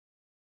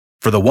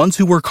For the ones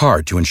who work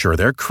hard to ensure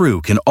their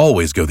crew can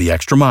always go the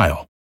extra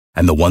mile,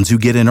 and the ones who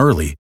get in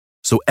early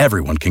so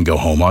everyone can go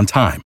home on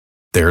time,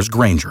 there's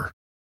Grainger,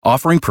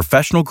 offering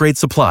professional-grade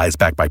supplies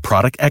backed by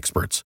product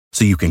experts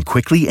so you can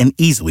quickly and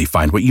easily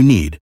find what you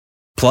need.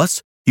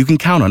 Plus, you can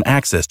count on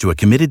access to a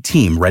committed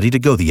team ready to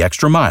go the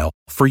extra mile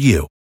for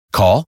you.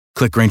 Call,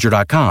 click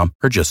Grainger.com,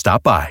 or just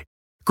stop by.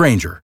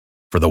 Grainger,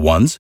 for the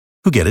ones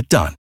who get it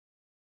done.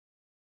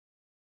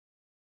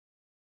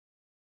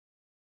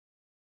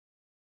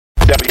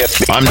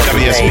 I'm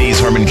WSB's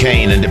Herman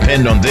Cain, and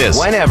depend on this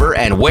whenever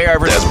and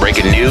wherever there's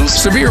breaking news,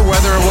 severe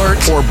weather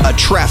alert, or a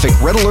traffic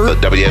red alert.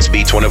 The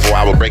WSB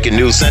 24-hour breaking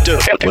news center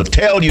will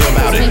tell you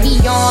about it.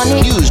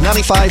 News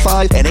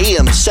 95.5 and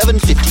AM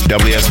 750.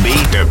 WSB,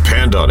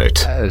 depend on it.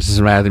 This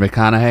is Matthew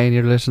McConaughey, and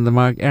you're listening to The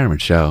Mark Arum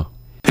Show.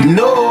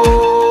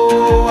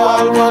 No,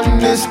 I run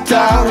this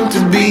town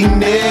to be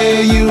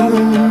near you.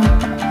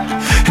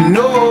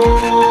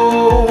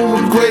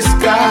 No gray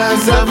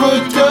skies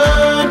ever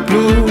turn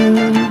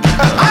blue.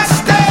 I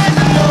stand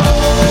alone.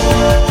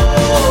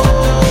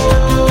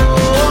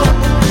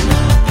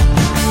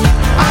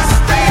 I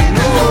stand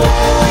alone.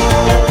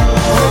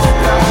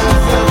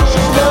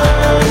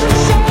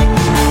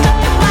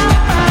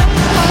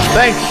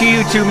 Thank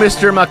you to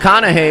Mr.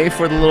 McConaughey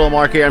for the little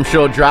Mark Arum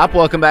Show drop.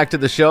 Welcome back to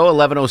the show,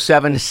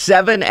 11:07,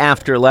 7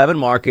 after 11.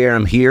 Mark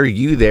Arum here,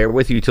 you there,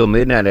 with you till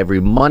midnight every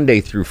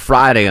Monday through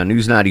Friday on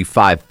News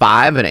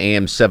 95.5 and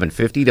AM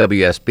 750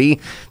 WSB.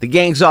 The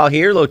gang's all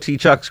here. Low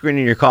T-Chuck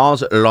screening your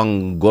calls.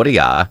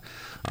 Longoria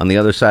on the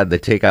other side of the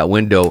takeout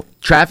window.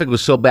 Traffic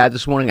was so bad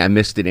this morning, I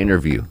missed an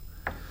interview.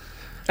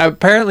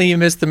 Apparently you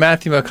missed the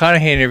Matthew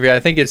McConaughey interview. I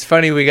think it's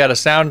funny we got a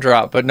sound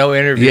drop, but no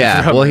interview.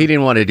 Yeah, well, he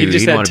didn't want to do it. He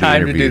just had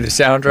time to do the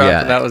sound drop,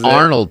 and that was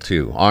Arnold,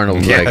 too.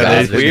 Arnold, yeah,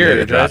 that's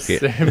weird. That's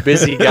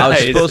busy guys. I was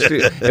supposed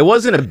to. It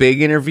wasn't a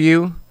big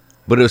interview,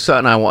 but it was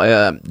something I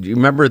want. Do you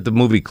remember the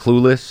movie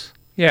Clueless?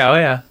 Yeah, oh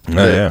yeah.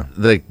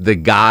 The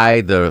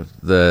guy, the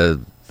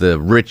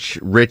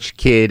rich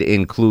kid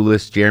in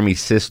Clueless, Jeremy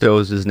Sisto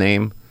is his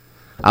name.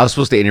 I was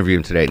supposed to interview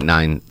him today at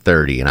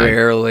 9:30, and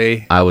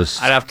barely. I'd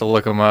have to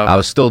look him up. I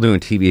was still doing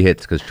TV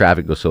hits because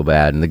traffic was so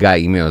bad, and the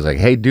guy emailed was like,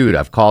 "Hey, dude,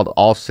 I've called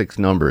all 6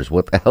 numbers.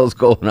 What the hell's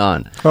going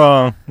on?"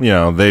 Oh,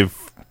 they've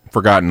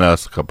forgotten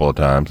us a couple of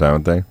times,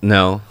 haven't they?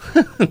 No,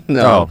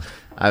 no. Oh.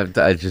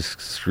 I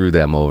just screwed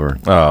them over.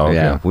 Oh, okay.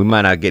 Yeah. We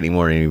might not get any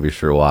more interviews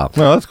for a while.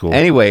 No, that's cool.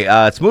 Anyway,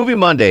 it's Movie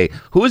Monday.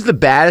 Who is the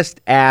baddest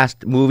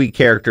asked movie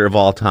character of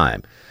all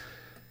time?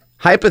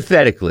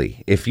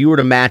 Hypothetically, if you were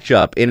to match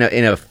up in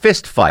a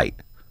fist fight,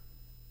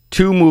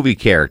 2 movie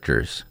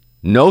characters,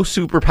 no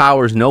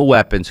superpowers, no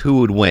weapons, who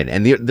would win?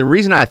 And the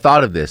reason I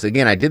thought of this,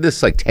 again, I did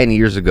this like 10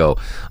 years ago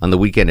on the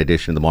weekend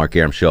edition of the Mark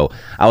Arum Show.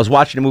 I was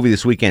watching a movie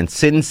this weekend,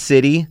 Sin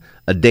City,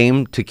 A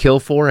Dame to Kill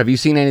For. Have you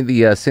seen any of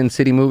the Sin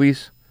City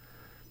movies?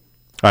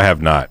 I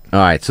have not. All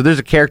right, so there's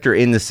a character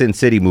in the Sin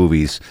City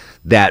movies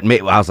that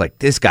I was like,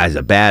 this guy's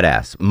a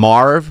badass.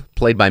 Marv,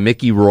 played by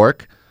Mickey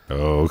Rourke.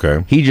 Oh,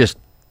 okay. He just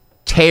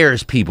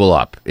tears people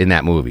up in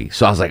that movie.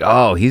 So I was like,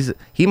 oh,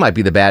 he might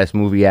be the baddest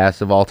movie ass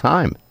of all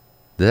time.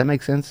 Does that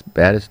make sense?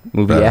 Baddest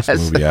movie ass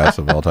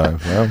of all time.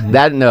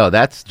 Well,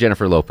 that's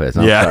Jennifer Lopez.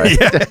 I'm sorry.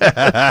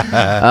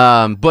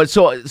 But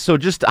so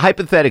just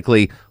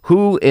hypothetically,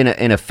 who in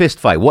a fist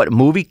fight, what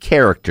movie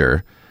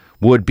character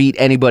would beat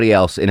anybody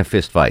else in a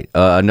fist fight?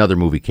 Another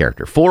movie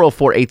character.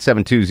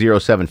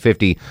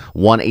 404-872-0750,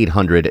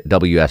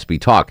 1-800-WSB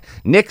Talk.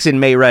 Nick's in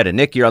Mayretta.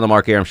 Nick, you're on the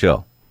Mark Arum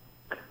Show.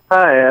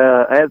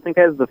 Hi, I think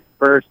I have the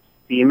first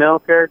female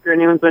character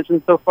anyone's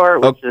mentioned so far,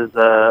 which is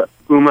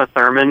Uma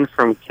Thurman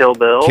from Kill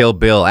Bill. Kill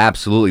Bill,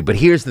 absolutely. But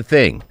here's the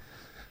thing,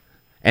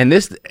 and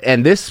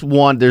this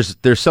one, there's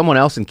someone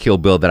else in Kill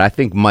Bill that I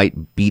think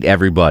might beat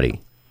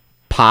everybody.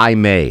 Pai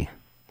Mei,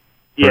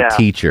 her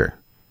teacher.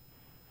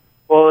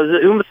 Well,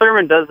 Uma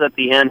Thurman does at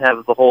the end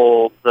have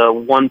the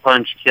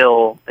one-punch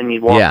kill, and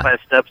you walk 5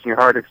 steps and your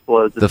heart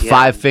explodes. The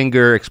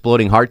 5-finger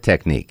exploding heart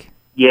technique.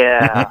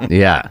 Yeah.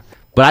 Yeah.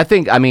 But I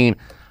think,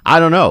 I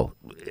don't know.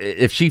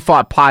 If she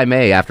fought Pai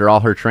Mei after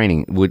all her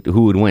training,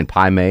 who would win,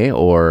 Pai Mei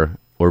or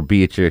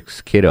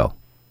Beatrix Kiddo?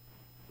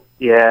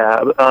 Yeah.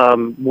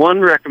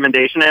 One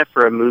recommendation I have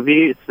for a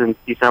movie, since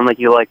you sound like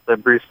you like the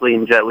Bruce Lee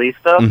and Jet Li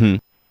stuff,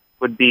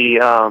 would be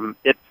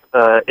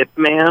Ip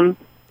Man.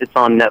 It's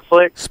on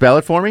Netflix. Spell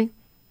it for me.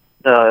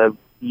 YIPMAN.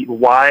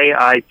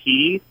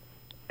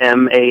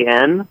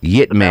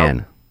 Yip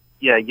Man.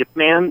 Yeah, Yip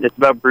Man. It's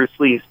about Bruce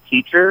Lee's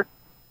teacher.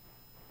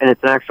 And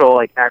it's an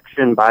actual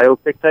action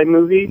biopic type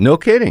movie. No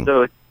kidding.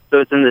 So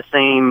it's in the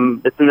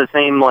same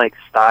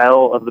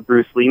style of the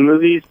Bruce Lee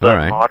movies,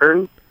 but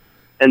modern.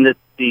 And the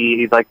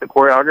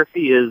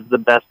choreography is the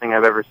best thing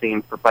I've ever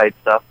seen for fight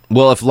stuff.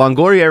 Well, if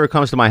Longoria ever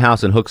comes to my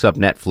house and hooks up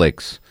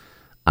Netflix,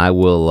 I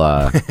will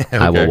okay.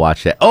 I will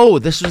watch that. Oh,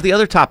 this was the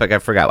other topic I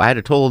forgot. I had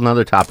a total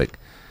another topic.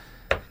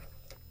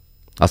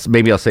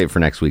 Maybe I'll save it for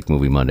next week,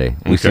 Movie Monday.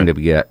 We seem to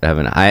be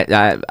having.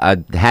 I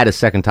had a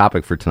second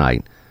topic for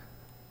tonight.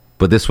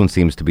 But this one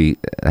seems to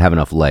have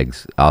enough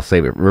legs. I'll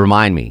save it.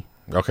 Remind me.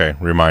 Okay,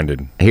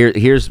 reminded.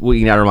 Here's what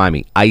you got to remind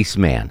me.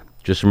 Iceman.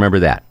 Just remember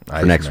that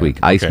for next week.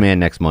 Iceman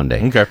next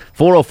Monday. Okay.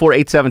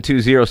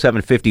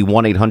 404-872-0750,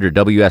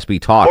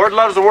 1-800-WSB Talk. Lord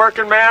loves a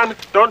working man.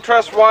 Don't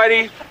trust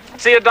Whitey.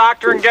 See a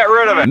doctor and get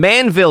rid of it.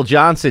 Manville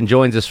Johnson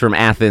joins us from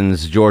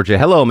Athens, Georgia.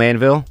 Hello,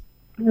 Manville.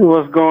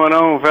 What's going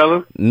on,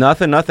 fellas?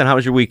 Nothing. How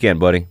was your weekend,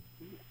 buddy?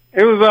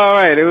 It was all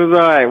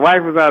right.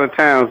 Wife was out of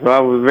town, so I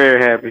was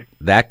very happy.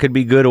 That could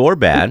be good or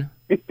bad.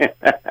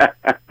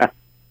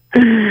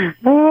 I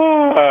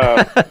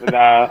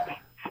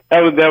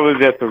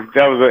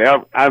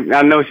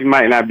know she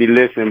might not be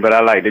listening, but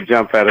I like to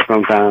jump at her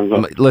sometimes.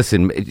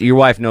 Listen, your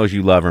wife knows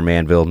you love her,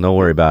 Manville. Don't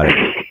worry about it.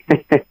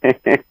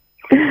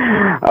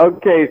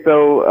 Okay,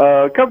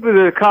 so a couple of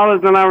the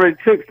callers and I already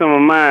took some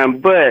of mine,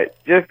 but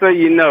just so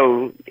you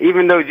know,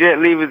 even though Jet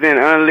Li was in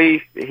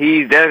Unleashed,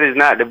 that is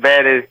not the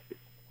baddest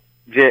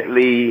Jet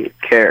Li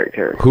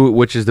character.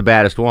 Which is the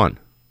baddest one?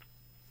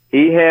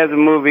 He has a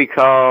movie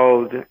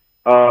called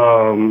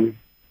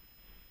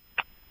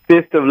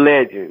Fist of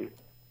Legend.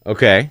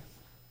 Okay.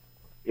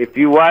 If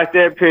you watch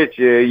that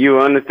picture, you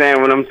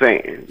understand what I'm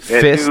saying.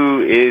 That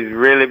dude is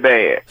really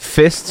bad.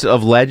 Fists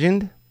of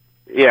Legend?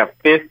 Yeah,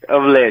 Fist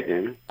of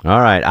Legend.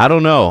 All right. I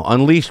don't know.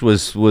 Unleashed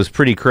was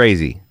pretty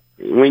crazy.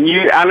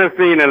 I done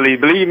seen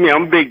Unleashed. Believe me,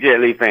 I'm a big Jet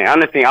Li fan. I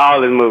done seen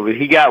all his movies.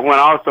 He got one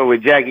also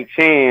with Jackie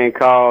Chan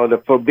called The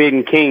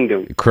Forbidden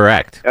Kingdom.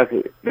 Correct.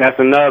 That's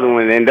another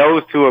one, and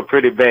those two are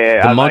pretty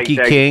bad. The Monkey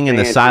King and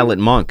the Silent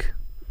Monk.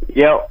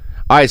 Yep. All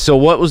right, so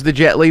what was the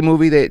Jet Li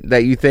movie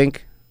that you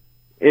think?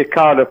 It's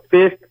called The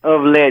Fist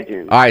of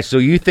Legends. All right, so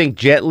you think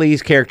Jet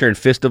Li's character in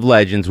Fist of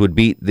Legends would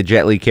beat the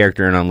Jet Li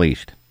character in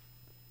Unleashed?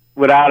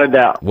 Without a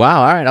doubt.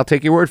 Wow, all right, I'll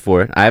take your word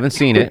for it. I haven't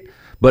seen it.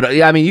 But,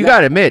 I mean, you got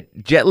to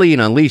admit, Jet Li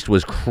in Unleashed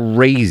was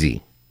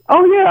crazy.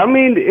 Oh, yeah. I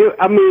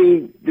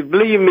mean,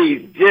 believe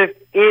me, just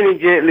any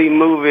Jet Li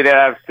movie that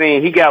I've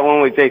seen, he got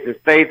one with Jason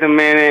Statham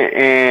in it,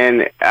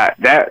 and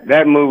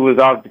that movie was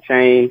off the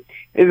chain.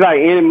 It's like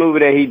any movie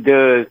that he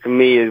does, to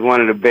me, is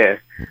one of the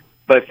best.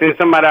 But since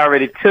somebody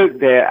already took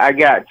that, I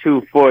got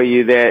two for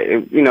you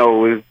that,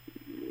 was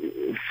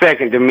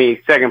second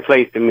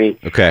place to me.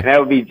 Okay. And that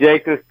would be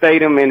Jason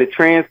Statham in The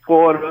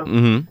Transporter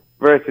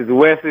versus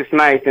Wesley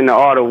Snipes in The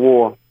Art of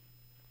War.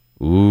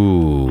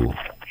 Ooh.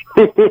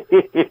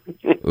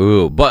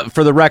 Ooh. But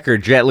for the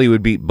record, Jet Li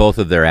would beat both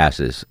of their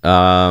asses.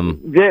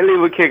 Jet Li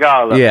would kick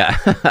all of them. Yeah.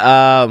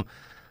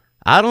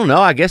 I don't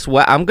know. I guess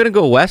I'm going to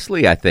go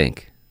Wesley, I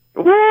think.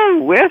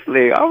 Woo,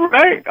 Wesley. All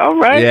right.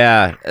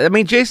 Yeah. I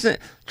mean, Jason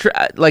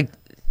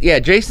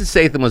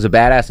Statham was a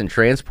badass in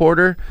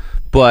Transporter,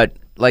 but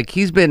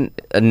he's been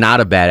not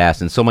a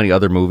badass in so many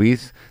other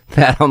movies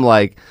that I'm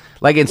like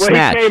in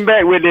Snatch. He came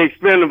back with The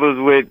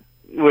Expendables with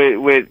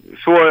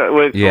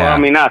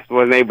not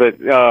Schwarzenegger, but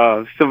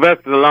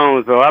Sylvester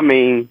Stallone. So I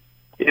mean,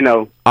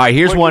 All right,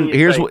 here's one. I'm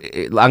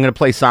going to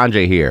play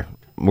Sanjay here.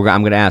 I'm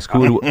going to ask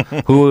who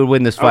would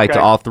win this fight to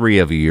all three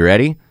of you. You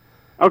ready?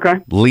 Okay.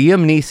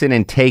 Liam Neeson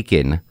in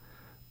Taken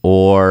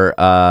or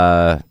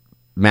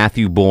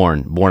Matthew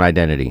Bourne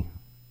Identity?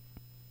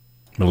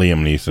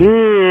 Liam Neeson.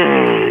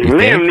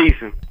 Liam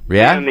Neeson.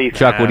 Yeah? Liam Neeson.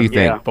 Chuck, what do you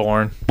think?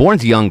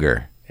 Bourne's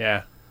younger.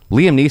 Yeah.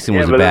 Liam Neeson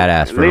was a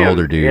badass for an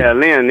older dude. Yeah,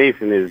 Liam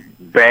Neeson is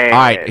bad. All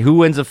right, who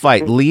wins the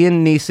fight?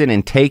 Liam Neeson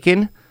in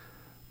Taken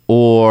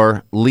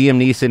or Liam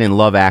Neeson in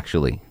Love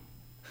Actually?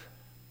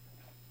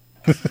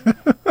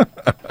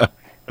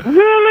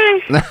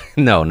 Really?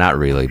 No, not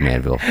really,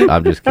 Manville.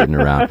 I'm just kidding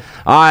around.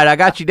 All right, I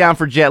got you down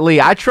for Jet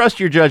Li. I trust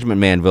your judgment,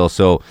 Manville,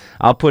 so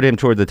I'll put him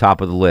toward the top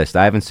of the list.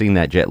 I haven't seen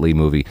that Jet Li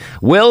movie.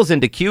 Will's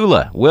in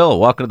Tequila. Will,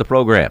 welcome to the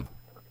program.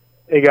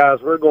 Hey, guys,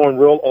 we're going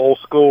real old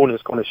school, and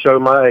it's going to show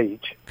my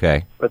age.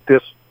 Okay. But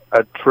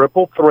a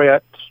triple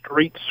threat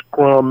street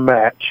scrum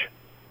match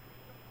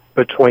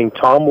between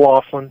Tom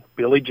Laughlin,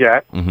 Billy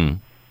Jack,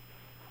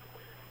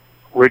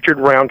 Richard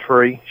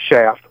Roundtree,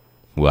 Shaft.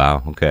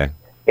 Wow, okay.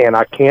 And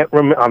I can't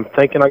remember. I'm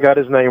thinking I got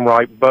his name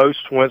right. Bo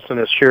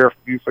Swinson as Sheriff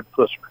Buford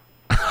Pusser.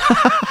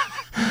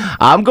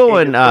 I'm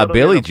going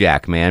Billy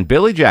Jack, man.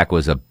 Billy Jack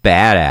was a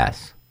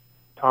badass.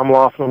 Tom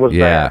Laughlin was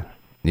bad.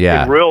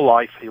 Yeah. In real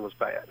life, he was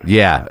bad.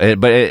 Yeah,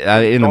 but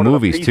in the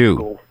movies, too.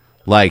 School.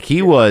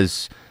 He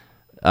was...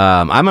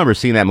 I remember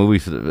seeing that movie,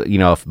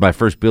 my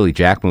first Billy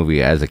Jack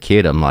movie as a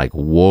kid. I'm like,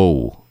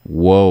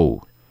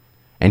 whoa.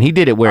 And he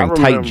did it wearing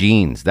tight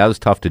jeans. That was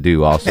tough to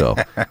do also.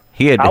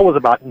 I was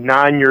about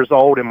 9 years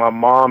old, and my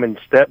mom and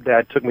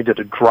stepdad took me to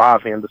the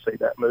drive-in to see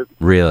that movie.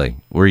 Really?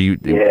 Were you?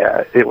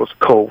 Yeah, it was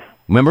cool.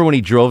 Remember when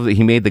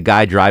he made the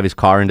guy drive his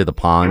car into the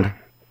pond?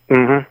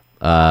 Mm-hmm.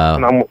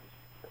 And I'm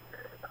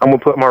going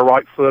to put my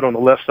right foot on the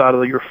left side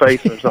of your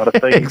face. There's not a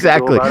thing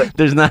exactly. you can do about it.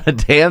 There's not a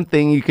damn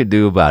thing you could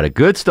do about it.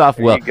 Good stuff.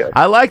 There Well, you go.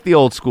 I like the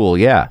old school.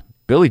 Yeah,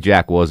 Billy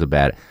Jack was a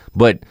bad,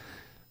 but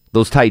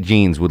those tight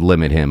jeans would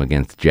limit him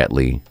against Jet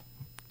Li.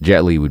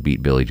 Jet Li would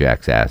beat Billy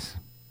Jack's ass.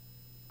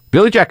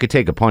 Billy Jack could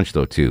take a punch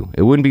though too.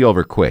 It wouldn't be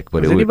over quick,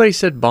 but Has anybody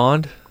said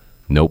Bond?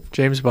 Nope.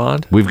 James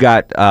Bond. We've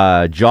got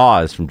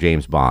Jaws from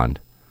James Bond.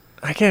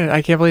 I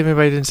can't believe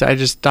anybody didn't say. I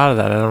just thought of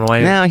that. I don't know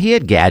why. No, he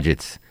had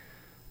gadgets.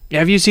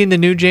 Have you seen the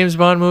new James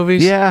Bond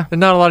movies? Yeah. There's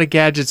not a lot of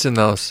gadgets in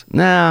those.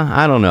 Nah,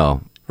 I don't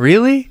know.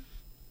 Really?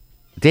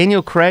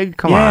 Daniel Craig?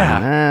 Come on.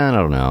 I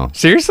don't know.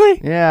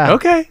 Seriously? Yeah.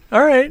 Okay.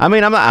 All right. I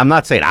mean, I'm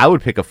not saying I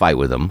would pick a fight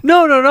with him.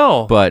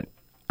 No. But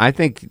I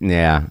think,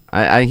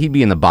 he'd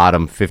be in the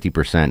bottom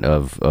 50%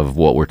 of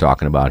what we're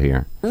talking about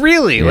here.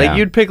 Really? Yeah. Like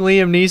you'd pick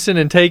Liam Neeson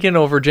and Taken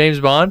over James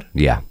Bond?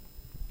 Yeah.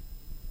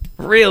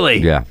 Really?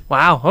 Yeah.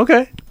 Wow.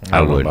 Okay. I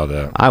don't know about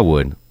that. I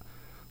would.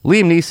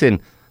 Liam Neeson,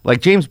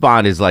 like James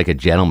Bond is like a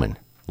gentleman.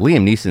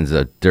 Liam Neeson's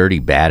a dirty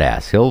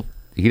badass.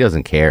 He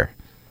doesn't care.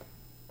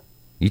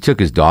 You took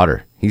his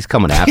daughter. He's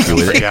coming after you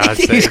with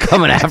it. He's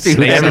coming after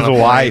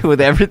you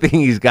with everything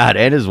he's got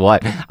and his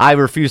wife. I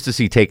refuse to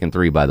see Taken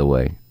 3, by the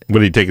way.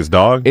 Would he take his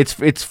dog?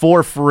 It's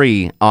for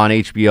free on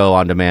HBO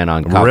on demand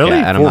on Comcast. Really?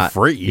 And For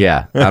free?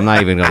 Yeah. I'm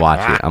not even gonna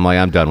watch it.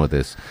 I'm done with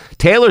this.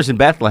 Taylor's in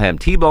Bethlehem.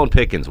 T-Bone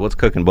Pickens. What's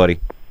cooking, buddy?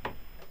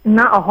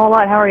 Not a whole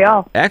lot. How are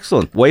y'all?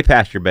 Excellent. Way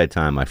past your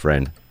bedtime, my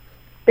friend.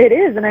 It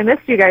is, and I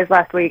missed you guys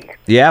last week.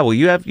 Yeah. Well,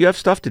 you have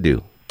stuff to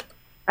do.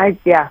 A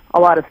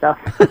lot of stuff.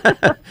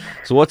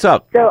 So what's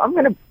up? So I'm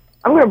gonna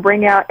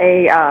bring out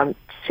a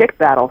chick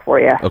battle for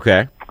you.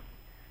 Okay.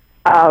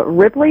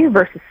 Ripley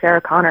versus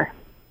Sarah Connor.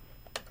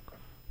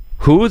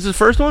 Who was the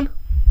first one?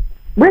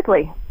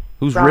 Ripley.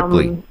 Who's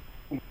Ripley?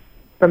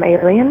 From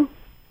Alien.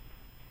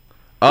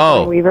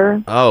 Oh.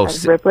 Weaver. Oh.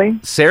 Ripley.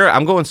 Sarah.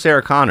 I'm going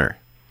Sarah Connor.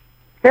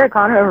 Sarah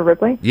Connor over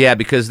Ripley? Yeah,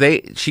 because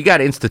she got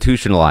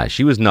institutionalized.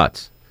 She was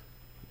nuts.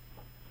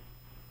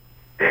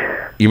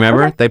 You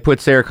remember? Okay.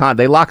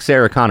 They locked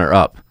Sarah Connor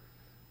up.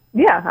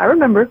 Yeah, I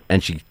remember.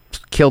 And she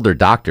killed her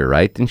doctor,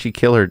 right? Didn't she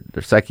kill her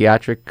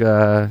psychiatric?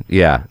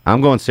 Yeah,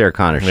 I'm going Sarah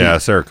Connor.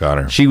 Sarah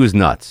Connor. She was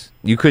nuts.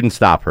 You couldn't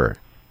stop her.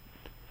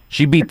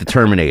 She beat the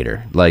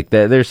Terminator. Like,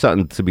 there's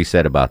something to be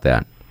said about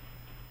that.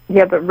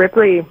 Yeah, but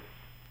Ripley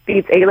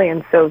beats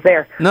Alien, so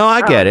there. No,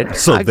 I get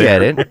it. I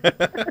get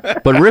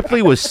it. But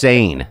Ripley was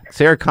sane.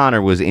 Sarah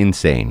Connor was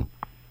insane.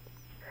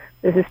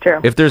 This is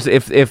true.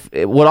 If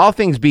with all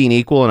things being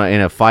equal in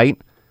a fight,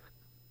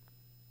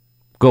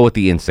 go with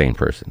the insane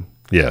person.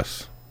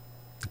 Yes.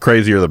 The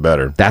crazier the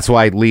better. That's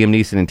why Liam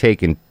Neeson in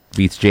Taken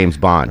beats James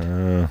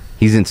Bond.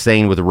 He's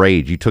insane with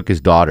rage. You took his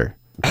daughter.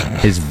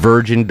 His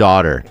virgin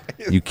daughter.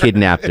 You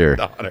kidnapped her.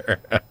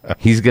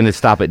 He's going to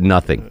stop at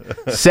nothing.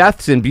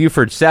 Seth's in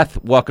Buford. Seth,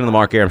 welcome to the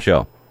Mark Arum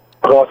Show.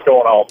 What's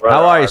going on, brother?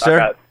 How are you,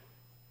 sir?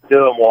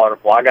 Doing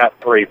wonderful. I got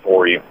 3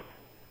 for you.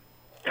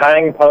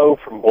 Tang Po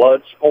from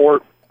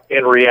Bloodsport.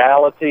 In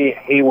reality,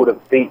 he would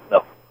have beaten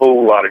the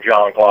fool out of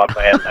Jean-Claude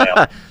Van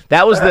Damme.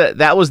 That was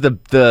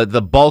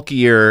the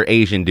bulkier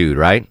Asian dude,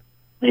 right?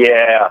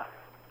 Yeah.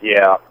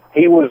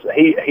 He was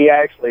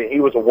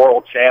a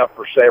world champ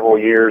for several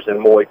years in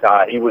Muay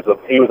Thai. He was a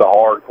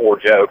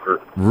hardcore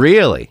joker.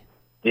 Really?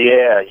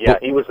 Yeah.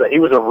 He was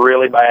a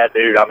really bad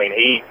dude. I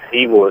mean,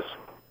 he was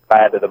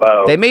bad to the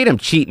bone. They made him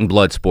cheat in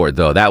Bloodsport,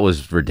 though. That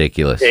was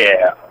ridiculous.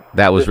 Yeah.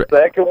 That was the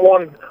second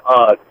one,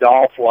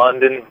 Dolph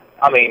Lundgren.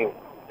 I mean,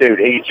 dude,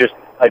 he's just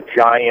a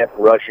giant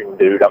Russian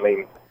dude. I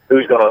mean,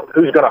 who's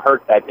gonna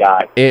hurt that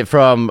guy?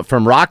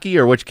 From Rocky,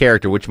 or which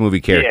character? Which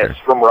movie character? Yes,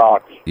 from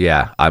Rocky.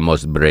 Yeah, I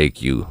must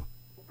break you.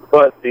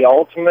 But the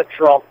ultimate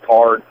trump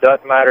card,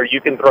 doesn't matter. You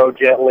can throw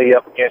Jet Li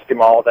up against him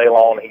all day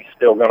long.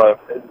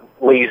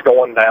 Lee's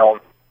going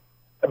down.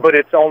 But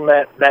it's on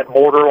that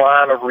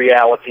borderline of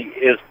reality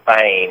is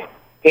Bane.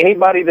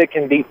 Anybody that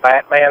can beat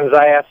Batman's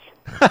ass,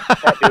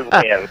 that dude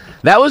wins.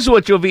 That was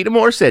what Jovita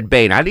Moore said,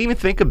 Bane. I didn't even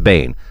think of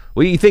Bane.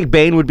 Well, you think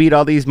Bane would beat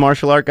all these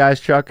martial art guys,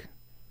 Chuck?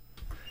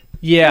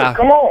 Yeah.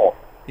 Come on.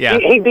 Yeah.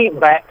 He beat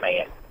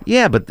Batman.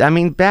 Yeah, but, I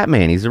mean,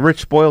 Batman, he's a rich,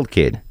 spoiled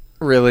kid.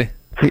 Really?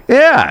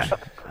 Yeah.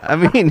 I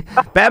mean,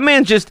 if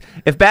Batman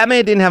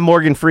didn't have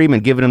Morgan Freeman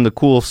giving him the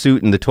cool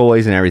suit and the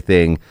toys and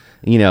everything,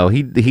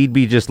 he'd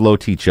be just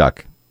low-T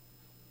Chuck.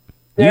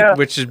 Yeah.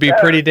 Which would be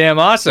pretty damn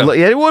awesome.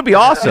 It would be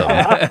awesome.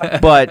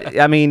 But,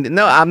 I mean,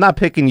 no, I'm not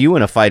picking you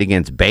in a fight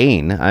against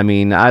Bane. I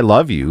mean, I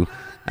love you.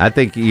 I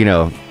think, I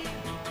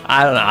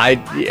don't know.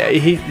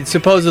 He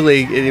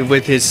supposedly,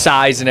 with his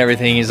size and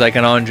everything, he's like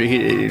an Andre.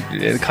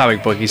 In the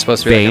comic book, he's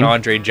supposed to be like an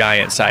Andre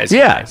Giant size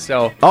guy.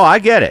 So, I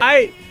get it.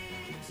 I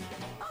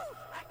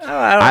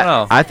don't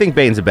know. I think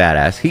Bane's a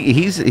badass.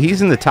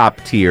 He's in the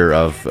top tier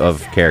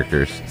of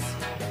characters,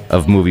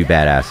 of movie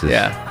badasses.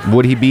 Yeah.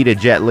 Would he beat a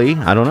Jet Li?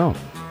 I don't know.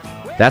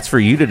 That's for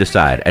you to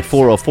decide at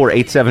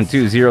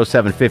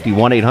 404-872-0750,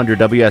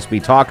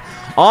 1-800-WSB-TALK.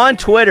 On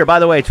Twitter, by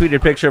the way, I tweeted a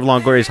picture of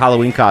Longoria's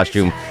Halloween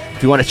costume.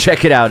 If you want to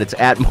check it out, it's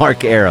at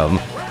Mark Arum.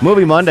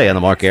 Movie Monday on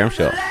the Mark Arum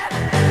Show.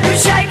 You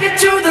shake it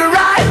to the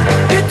right,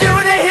 you do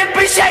the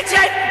hippie shake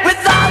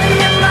with all of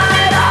your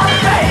might, oh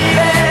baby.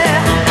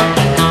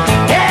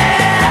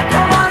 Yeah,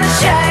 come on and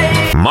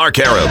shake. Mark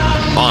Arum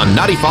on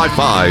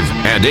 95.5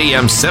 and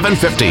AM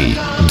 750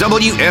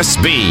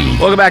 WSB.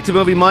 Welcome back to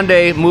Movie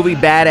Monday. Movie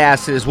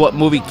badasses. What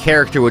movie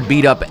character would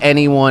beat up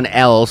anyone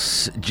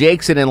else?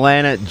 Jake's in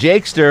Atlanta.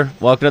 Jakester,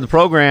 welcome to the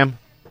program.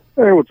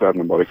 Hey, what's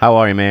happening, buddy? How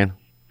are you, man?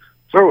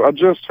 So I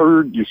just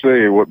heard you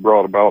say what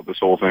brought about this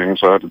whole thing,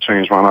 so I had to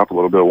change mine up a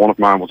little bit. One of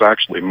mine was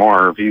actually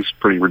Marv. He's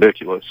pretty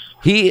ridiculous.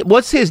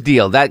 What's his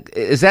deal?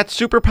 Is that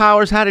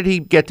superpowers? How did he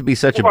get to be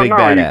such a big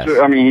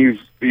badass?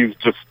 He's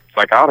just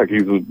psychotic.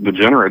 He's a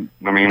degenerate.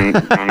 I mean,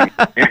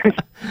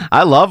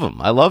 I love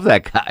him. I love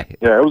that guy.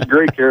 Yeah, it was a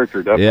great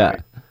character, definitely.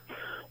 Yeah.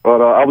 But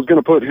I was going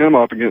to put him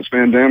up against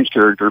Van Damme's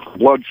character for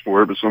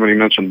Bloodsport, but somebody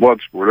mentioned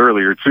Bloodsport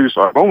earlier, too,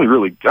 so I've only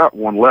really got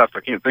one left.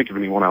 I can't think of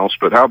anyone else,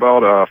 but how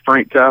about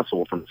Frank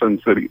Castle from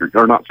Sin City,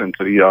 or not Sin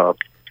City,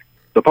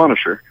 The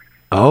Punisher?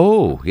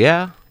 Oh,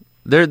 yeah.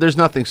 There's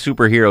nothing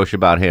superhero-ish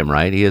about him,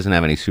 right? He doesn't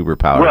have any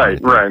superpower.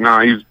 Right.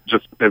 No, he's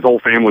just, his whole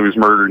family was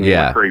murdered and he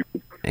was crazy.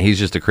 He's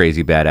just a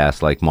crazy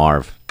badass like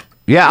Marv.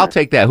 Yeah, I'll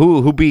take that.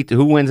 Who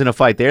wins in a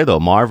fight there, though,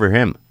 Marv or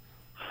him?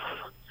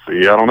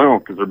 See, I don't know,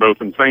 because they're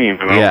both insane,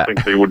 and I don't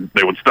think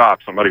they would stop.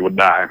 Somebody would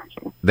die.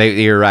 So.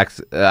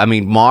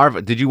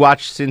 Marv, did you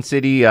watch Sin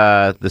City,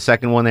 the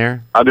second one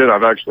there? I did.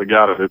 I've actually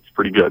got it. It's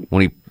pretty good.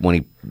 When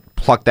he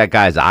plucked that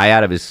guy's eye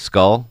out of his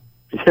skull?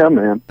 Yeah,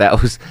 man.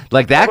 That was,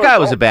 that guy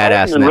was a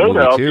badass in that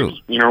movie, too.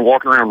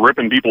 Walking around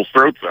ripping people's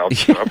throats out.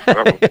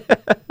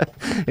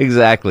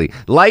 Exactly.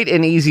 Light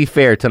and easy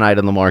fare tonight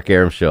on the Mark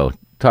Arum Show.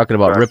 Talking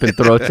about ripping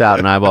throats out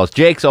and eyeballs.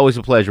 Jake's always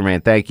a pleasure,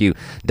 man. Thank you.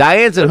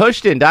 Diane's in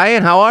Houston.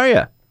 Diane, how are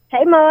you?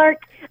 Hey,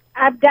 Mark.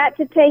 I've got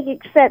to take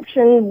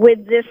exception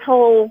with this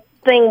whole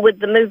thing with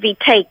the movie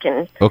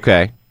Taken.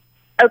 Okay.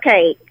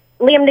 Okay.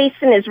 Liam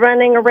Neeson is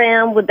running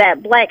around with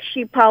that black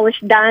shoe polish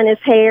dye in his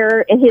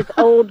hair and his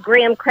old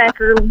graham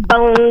cracker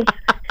bones.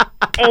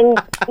 And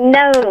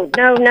no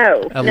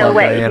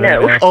way,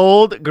 no.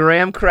 Old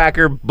graham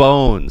cracker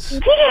bones.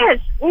 Yes,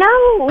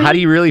 no. How do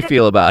you really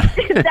feel about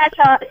it? That's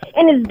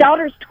and his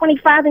daughter's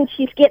 25 and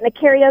she's getting a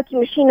karaoke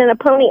machine and a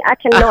pony. I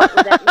cannot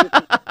with that movie.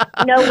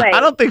 No way. I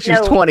don't think she's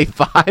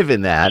 25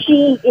 in that.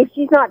 If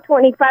she's not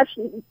 25,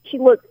 she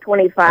looks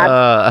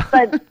 25.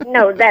 But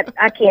no, that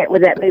I can't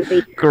with that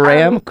movie.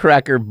 Graham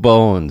cracker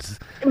bones.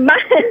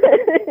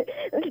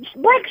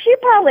 Black shoe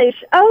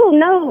polish. Oh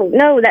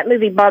no, that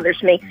movie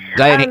bothers me.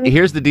 Diane,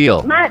 here's the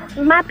deal. My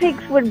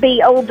picks would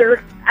be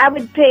older. I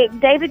would pick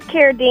David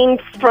Carradine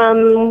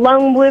from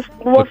Lone Wolf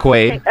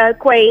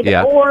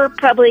Quaid, or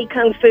probably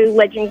Kung Fu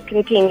Legend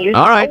Continues.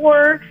 All right.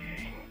 Or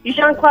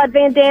Jean-Claude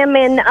Van Damme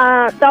and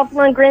Dolph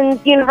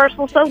Lundgren's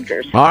Universal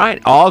Soldiers. All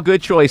right, all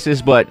good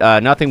choices, but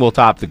nothing will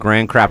top the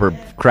Graham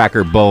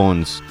Cracker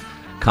Bones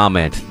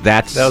comment.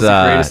 That was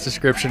the greatest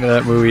description of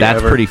that movie That's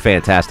ever. pretty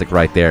fantastic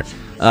right there.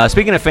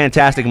 Speaking of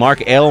fantastic, Mark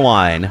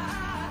Aylwine,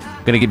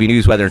 going to give you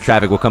news, weather, and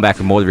traffic. We'll come back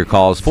with more of your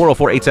calls.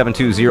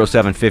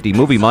 404-872-0750.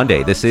 Movie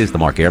Monday. This is The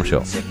Mark Arum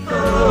Show. It's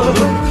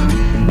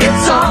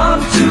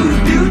all too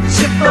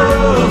beautiful.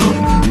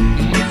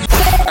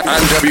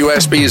 I'm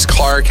WSB's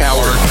Clark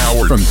Howard.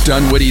 From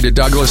Dunwoody to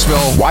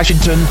Douglasville,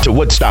 Washington to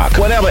Woodstock.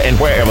 Whenever and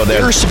wherever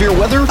there's severe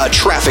weather, a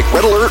traffic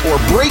red alert, or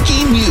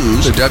breaking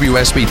news, the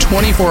WSB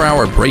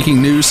 24-hour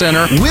breaking news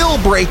center will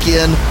break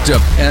in.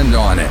 Depend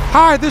on it.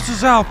 Hi, this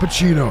is Al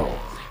Pacino,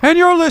 and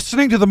you're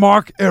listening to The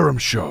Mark Arum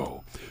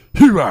Show.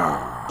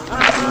 Hoorah!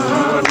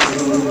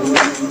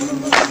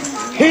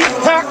 He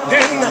packed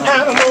in the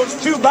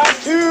animals 2 by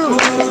 2,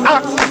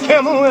 ox, a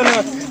camel, and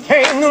a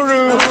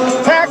kangaroo.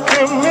 Packed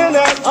him in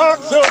that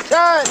ox so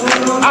tight,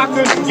 I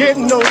couldn't get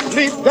no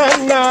sleep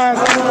that night.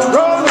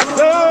 Rolling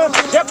Stone,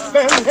 Shep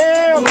and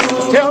Ham,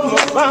 tell me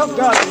about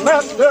that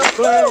master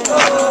plan.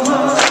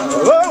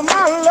 Oh,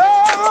 my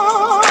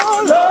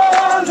Lord,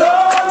 Lord,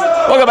 Lord.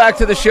 Welcome back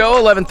to the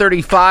show.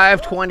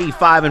 11:35,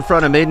 25 in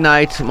front of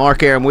midnight.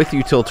 Mark Arum with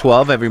you till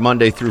 12 every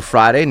Monday through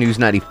Friday. News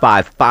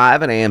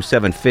 95.5 and AM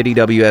 750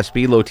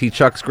 WSB. Low T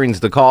Chuck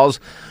screens the calls.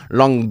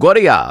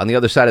 Longoria on the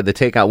other side of the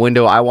takeout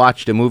window. I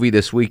watched a movie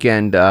this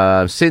weekend,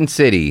 Sin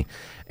City,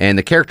 and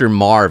the character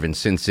Marv in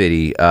Sin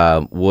City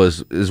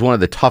is one of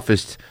the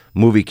toughest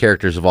movie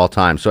characters of all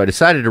time. So I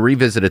decided to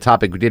revisit a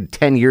topic we did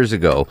 10 years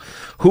ago.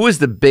 Who is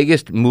the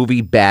biggest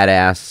movie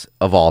badass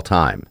of all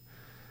time?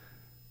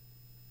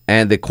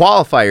 And the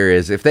qualifier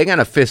is, if they got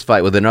a fist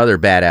fight with another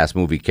badass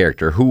movie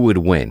character, who would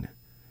win?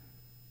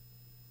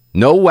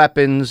 No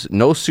weapons,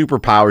 no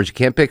superpowers. You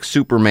can't pick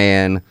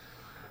Superman.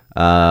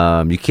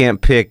 You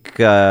can't pick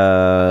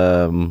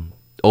Obi-Wan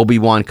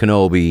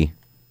Kenobi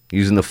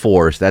using the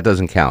Force. That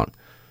doesn't count.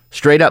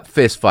 Straight up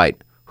fist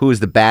fight. Who is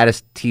the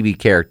baddest TV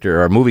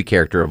character or movie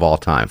character of all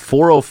time?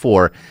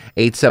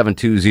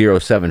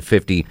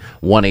 404-872-0750,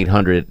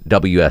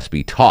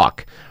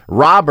 1-800-WSB-TALK.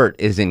 Robert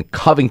is in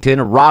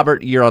Covington.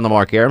 Robert, you're on the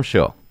Mark Arum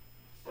Show.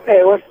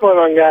 Hey, what's going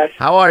on, guys?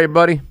 How are you,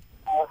 buddy?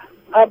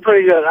 I'm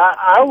pretty good.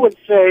 I would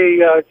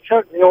say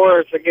Chuck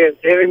Norris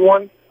against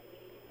anyone.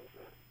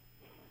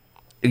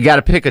 You got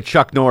to pick a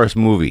Chuck Norris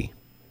movie.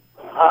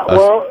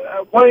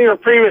 One of your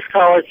previous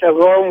callers said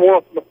Lone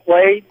Wolf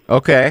McQuaid.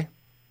 Okay.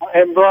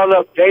 And brought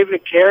up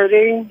David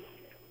Carradine.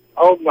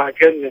 Oh, my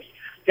goodness.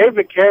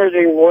 David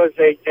Carradine was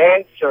a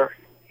dancer.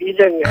 He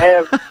didn't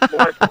have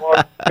martial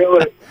arts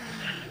ability.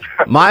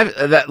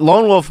 That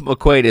Lone Wolf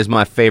McQuaid is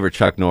my favorite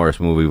Chuck Norris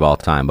movie of all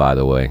time, by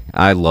the way.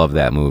 I love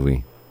that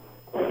movie.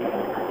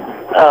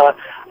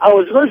 I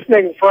was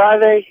listening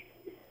Friday,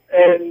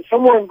 and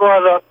someone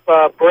brought up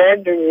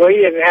Brandon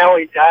Lee and how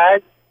he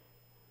died.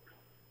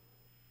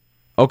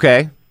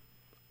 Okay.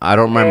 I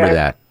don't remember And-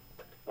 that.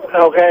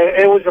 Okay,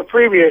 it was a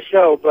previous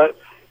show, but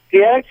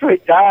he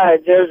actually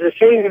died. There's a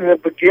scene in the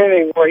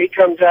beginning where he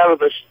comes out of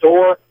the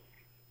store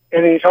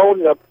and he's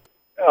holding a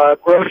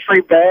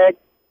grocery bag,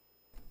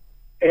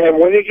 and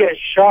when he gets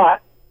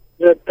shot,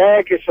 the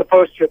bag is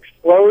supposed to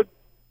explode,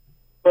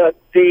 but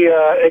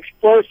the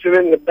explosive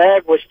in the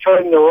bag was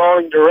turned the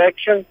wrong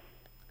direction.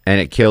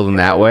 And it killed him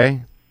that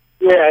way?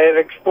 Yeah, it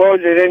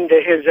exploded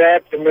into his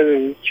abdomen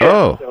and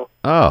chest.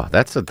 Oh,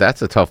 that's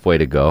a tough way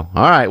to go.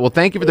 All right. Well,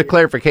 thank you for the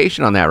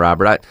clarification on that,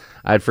 Robert.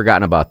 I'd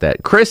forgotten about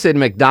that. Chris in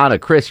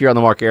McDonough. Chris, you're on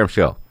the Mark Arum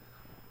Show.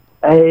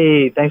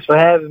 Hey, thanks for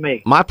having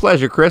me. My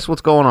pleasure, Chris.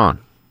 What's going on?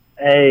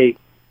 Hey,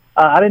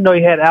 I didn't know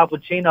you had Al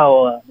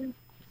Pacino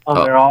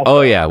on there also.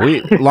 Oh yeah,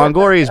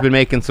 Longoria's been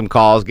making some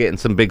calls, getting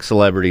some big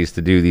celebrities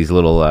to do these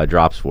little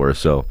drops for us.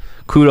 So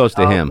kudos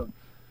to him.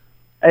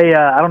 Hey,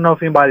 I don't know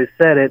if anybody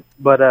said it,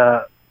 but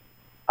I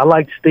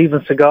liked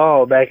Steven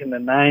Seagal back in the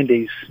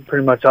 90s,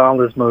 pretty much all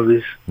his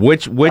movies.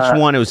 Which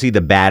one was he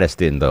the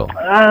baddest in, though?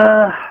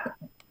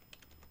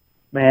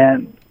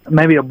 Man,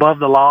 maybe Above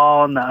the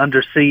Law and the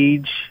Under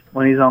Siege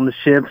when he's on the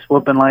ships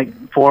whooping like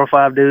 4 or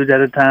 5 dudes at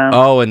a time.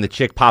 Oh, and the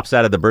chick pops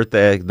out of the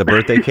birthday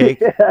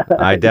cake?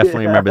 I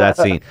definitely remember that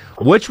scene.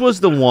 Which was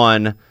the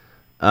one,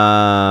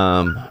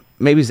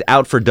 maybe he's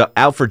out for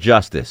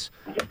Justice,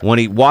 when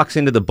he walks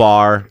into the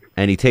bar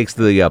and he takes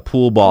the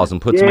pool balls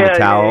and puts them in a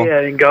towel?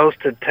 Yeah, and goes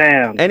to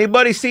town.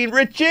 Anybody seen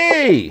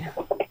Richie?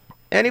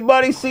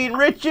 Anybody seen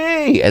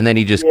Richie? And then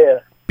he just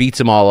beats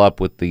them all up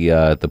with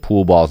the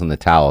pool balls and the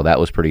towel. That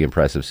was a pretty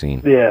impressive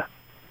scene. Yeah.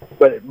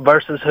 But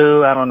versus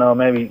who? I don't know.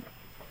 Maybe.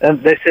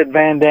 They said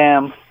Van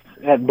Damme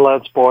at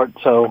Bloodsport,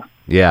 so.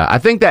 Yeah, I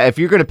think that if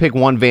you're going to pick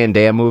one Van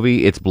Damme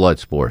movie, it's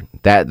Bloodsport.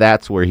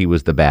 That's where he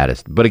was the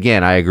baddest. But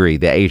again, I agree.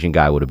 The Asian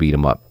guy would have beat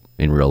him up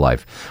in real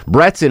life.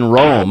 Brett's in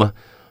Rome.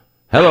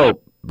 Hello,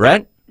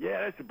 Brett?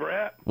 Yeah, it's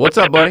Brett. What's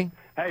up, buddy?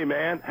 Hey,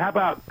 man, how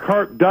about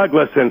Kirk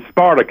Douglas in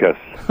Spartacus?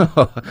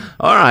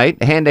 All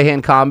right,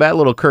 hand-to-hand combat,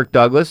 little Kirk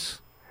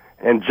Douglas.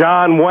 And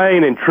John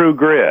Wayne in True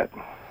Grit.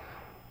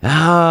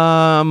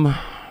 Trying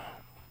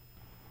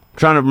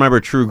to remember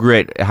True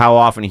Grit, how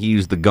often he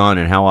used the gun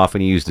and how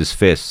often he used his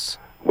fists.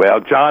 Well,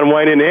 John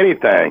Wayne in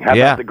anything. How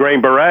about the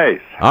Green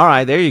Berets? All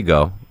right, there you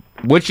go.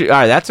 All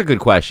right, that's a good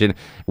question.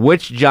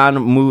 Which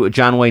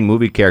John Wayne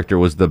movie character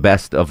was the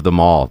best of them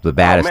all, the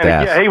baddest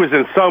ass? Yeah, he was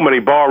in so many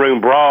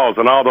ballroom brawls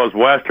and all those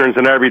westerns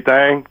and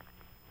everything.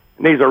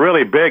 And he's a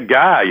really big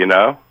guy, you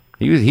know.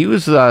 He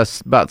was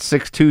about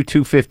 6'2",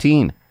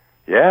 215.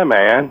 Yeah,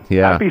 man.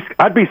 Yeah,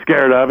 I'd be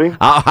scared of him.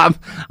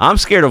 I'm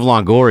scared of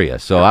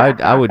Longoria, so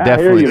I would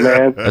definitely, I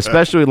hear you, man.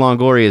 especially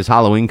Longoria's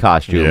Halloween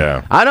costume.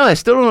 Yeah. I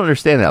still don't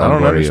understand that. I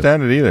don't Longoria.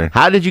 understand it either.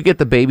 How did you get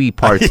the baby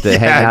parts to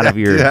hang out of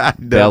your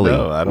belly?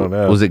 I don't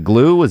know. Was it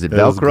glue? Was it Velcro?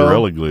 It was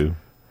Gorilla Glue.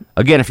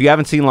 Again, if you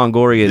haven't seen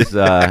Longoria's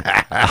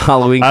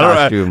Halloween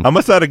costume, I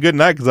must have had a good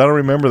night because I don't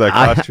remember that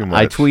costume.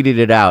 I tweeted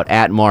it out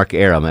at Mark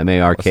Arum,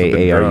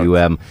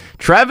 MarkArum.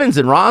 Trevin's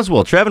in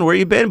Roswell. Trevin, where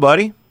you been,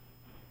 buddy?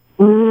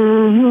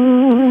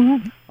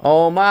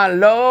 Oh, my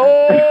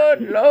Lord,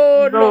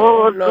 Lord.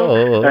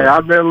 Hey,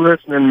 I've been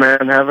listening,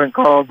 man. Haven't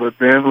called, but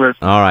been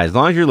listening. All right, as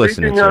long as you're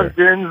listening, Speaking sir. of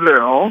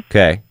Denzel,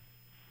 Okay.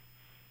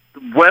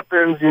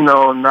 weapons,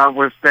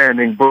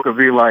 notwithstanding, Book of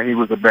Eli, he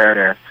was a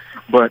badass.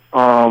 But,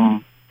 I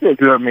mean,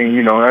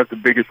 that's the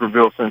biggest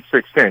reveal since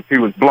Sixth Sense. He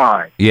was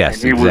blind.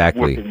 Yes, and he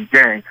exactly. was with his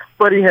gang.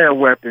 But he had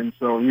weapons,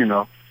 so,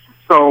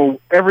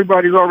 So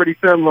everybody's already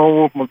said Lone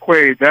Wolf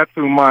McQuaid. That's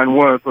who mine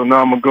was. So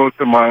now I'm going to go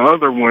to my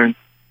other one.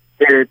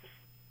 It's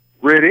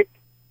Riddick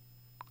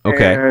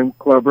and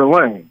Clubber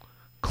Lang.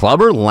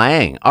 Clubber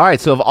Lang. All right,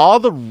 so of all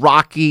the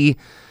Rocky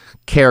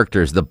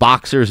characters, the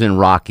boxers in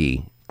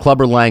Rocky,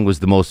 Clubber Lang was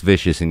the most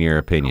vicious in your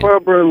opinion.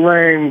 Clubber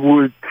Lang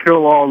would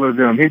kill all of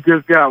them. He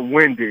just got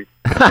winded.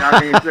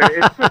 I mean,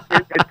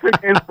 it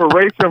took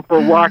inspiration for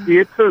Rocky.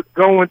 It took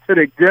going to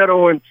the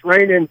ghetto and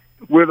training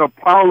with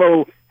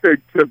Apollo to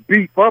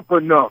beef up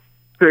enough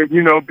to,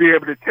 be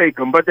able to take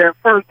him. But that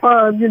first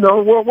time,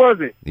 what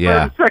was it?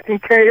 Yeah.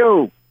 Second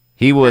KO.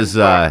 He was,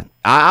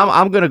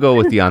 I'm going to go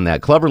with you on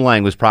that. Clubber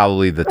Lang was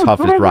probably the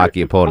toughest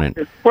Rocky opponent.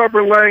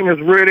 Clubber Lang is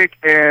Riddick,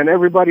 and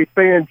everybody's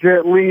saying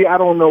Jet Li. I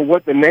don't know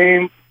what the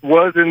name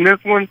was in this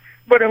one,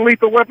 but in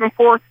Lethal Weapon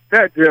 4,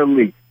 that's Jet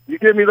Li. You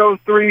give me those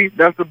three,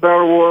 that's the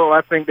battle royal.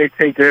 I think they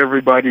take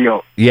everybody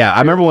else. Yeah, I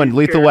remember when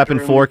Lethal Weapon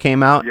 4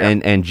 came out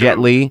and Jet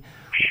Li,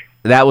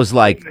 that was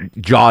like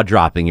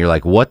jaw-dropping. You're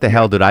like, what the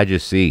hell did I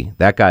just see?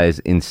 That guy is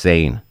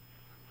insane.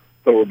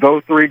 So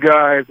those three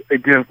guys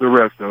against the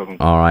rest of them.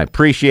 All right,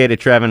 appreciate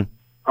it, Trevin.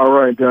 All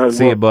right, guys.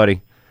 See you,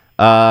 buddy.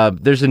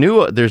 There's a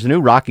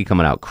new Rocky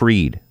coming out,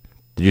 Creed.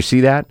 Did you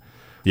see that?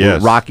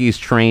 Yes. Where Rocky's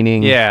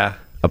training. Yeah.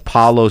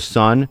 Apollo's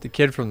son. The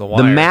kid from The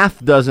Wire. The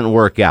math doesn't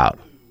work out.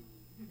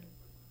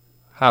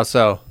 How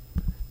so?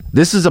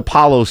 This is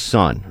Apollo's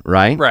son,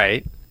 right?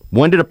 Right.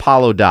 When did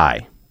Apollo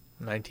die?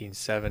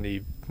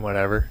 1970,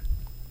 whatever.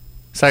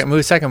 Second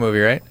movie,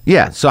 right?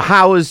 Yeah. So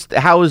how is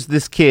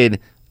this kid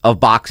of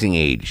boxing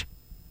age.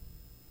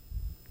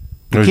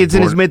 He The was kid's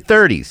in his born-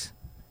 mid-30s.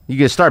 You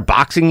gonna start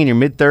boxing in your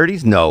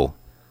mid-30s? No.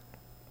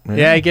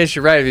 Yeah, I guess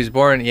you're right. If he's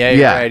born, you're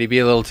Yeah. right. He'd be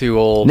a little too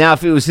old. Now,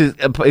 if it was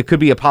it could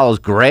be Apollo's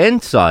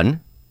grandson.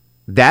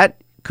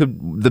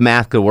 The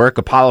math could work.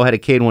 Apollo had a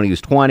kid when he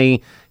was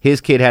 20. His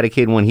kid had a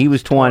kid when he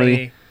was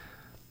 20.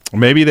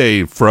 Maybe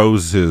they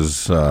froze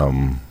his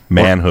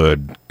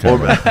manhood,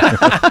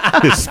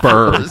 his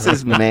sperm. Froze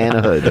his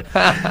manhood.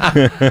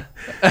 And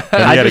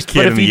he had a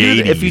kid in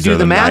the 80s if you do or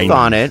the math 90s.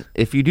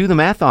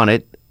 on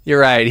it, You're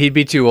right. He'd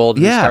be too old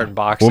to start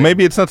boxing. Well,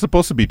 maybe it's not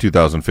supposed to be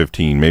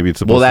 2015. Maybe it's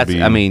supposed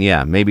to be.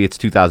 maybe it's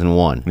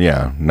 2001.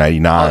 Yeah,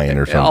 99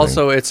 or something.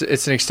 Also, it's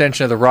an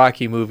extension of the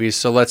Rocky movies,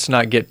 so let's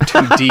not get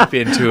too deep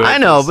into it. I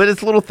know, but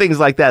it's little things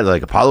like that,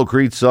 like Apollo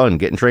Creed's son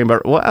getting trained by.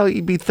 Well,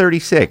 he'd be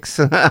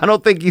 36. I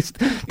don't think he's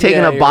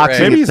taking up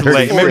boxing. Maybe he's at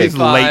late. 36. Maybe he's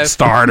a late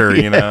starter.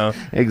 You know.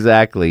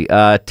 Exactly.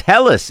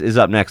 Tellis is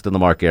up next on the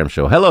Mark Arum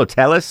Show. Hello,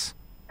 Tellis.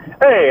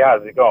 Hey,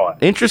 how's it going?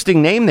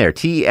 Interesting name there.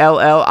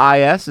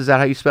 Tellis. Is that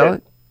how you spell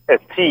it?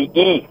 It's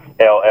Tellis.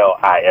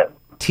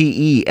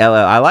 Tell.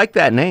 I like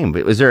that name.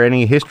 But was there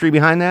any history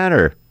behind that,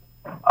 or?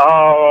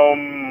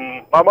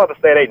 My mother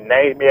said they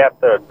named me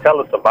after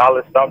Tellis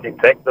Savalas, some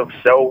detective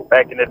show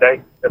back in the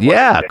day. That's what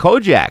Yeah, they said.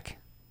 Kojak.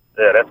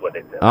 Yeah, that's what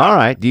they said. All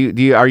right. Do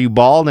you are you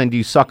bald and do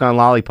you suck on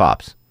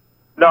lollipops?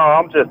 No,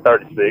 I'm just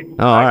 36.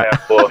 Oh, all I right.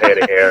 have full head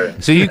of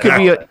hair. So you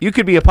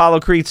could be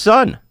Apollo Creed's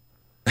son.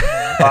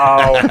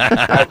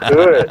 I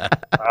could.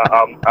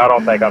 I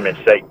don't think I'm in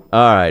shape.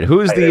 All right.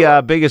 Who's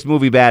the biggest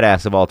movie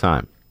badass of all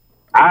time?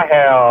 I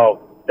have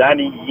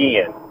Donnie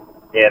Yen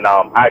in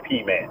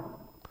IP Man.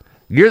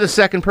 You're the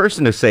second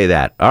person to say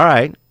that. All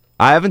right.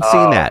 I haven't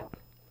seen that.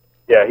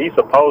 Yeah, he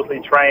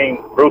supposedly trained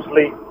Bruce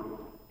Lee.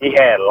 He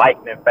had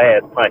lightning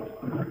fast punches.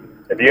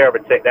 If you ever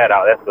check that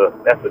out,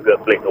 that's a good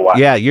flick to watch.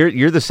 Yeah,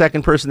 you're the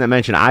second person that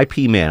mentioned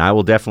IP Man. I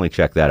will definitely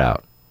check that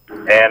out.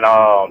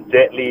 And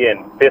Jet Li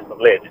and Fist of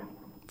Legend.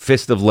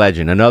 Fist of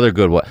Legend, another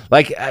good one.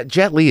 Like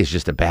Jet Li is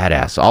just a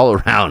badass all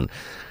around.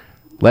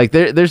 Like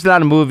there's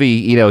not a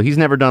movie, he's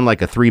never done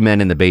like a Three Men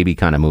and the Baby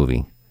kind of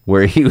movie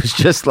where he was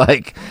just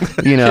like,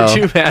 Could you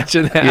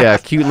imagine that? Yeah,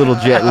 cute little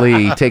Jet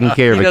Li taking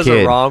care of He a does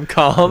kid. a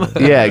rom-com.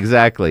 Yeah,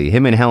 exactly.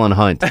 Him and Helen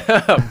Hunt.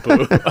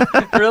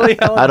 Really?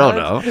 I don't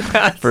know.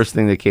 First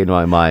thing that came to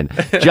my mind.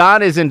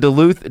 John is in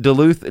Duluth.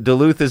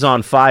 Duluth is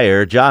on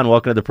fire. John,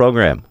 welcome to the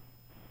program.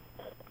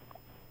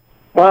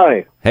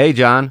 Hi. Hey,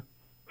 John.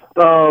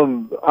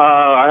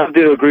 I have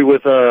to agree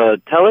with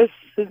Tellis,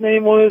 his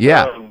name was.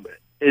 Yeah.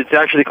 It's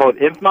actually called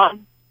Impman.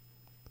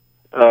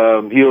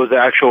 He was an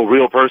actual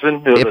real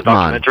person. It was a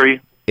documentary.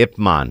 Ip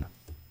Man.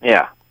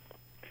 Yeah.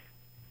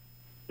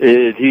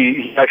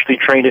 He actually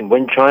trained in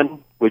Wing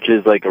Chun, which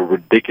is like a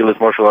ridiculous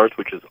martial arts,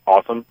 which is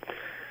awesome.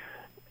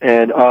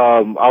 And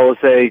I will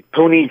say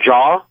Tony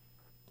Jaa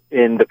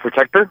in The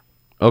Protector.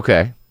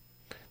 Okay.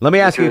 Let me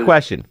ask you a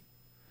question.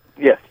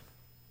 Yes.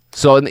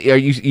 So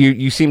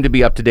you seem to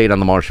be up to date on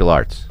the martial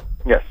arts.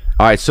 Yes.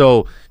 All right.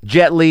 So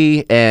Jet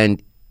Li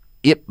and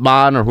Ip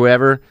Man or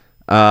whoever,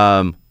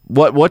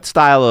 what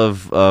style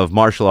of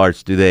martial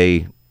arts do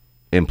they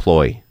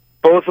employ?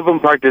 Both of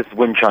them practice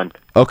Wing Chun.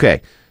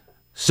 Okay.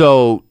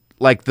 So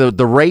like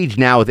the rage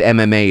now with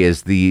MMA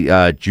is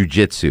the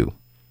jiu-jitsu.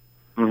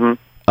 Mm-hmm.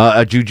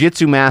 A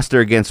jiu-jitsu master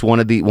against one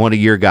of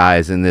your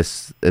guys in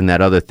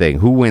that other thing.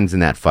 Who wins in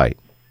that fight?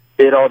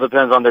 It all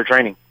depends on their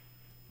training.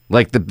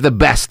 Like the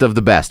best of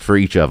the best for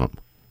each of them.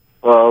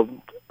 Well,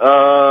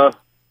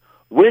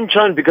 Wing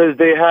Chun, because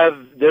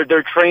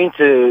they're trained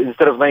to,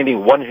 instead of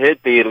landing one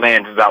hit, they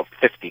land about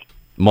 50.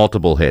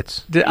 Multiple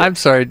hits. I'm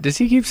sorry. Does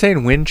he keep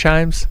saying wind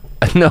chimes?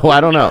 No, I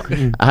don't know.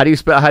 How do you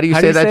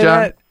say that,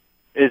 John?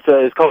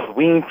 It's called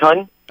Wing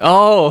Chun.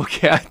 Oh,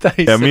 okay. I thought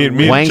he said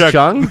Wang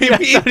Chung? I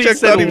thought he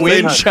said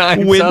wind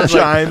chimes. Wind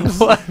chimes.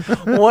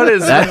 What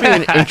is That'd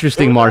that? be an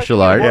interesting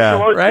martial art.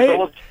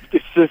 Right?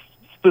 It's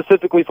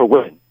specifically for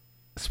women.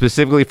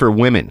 Specifically for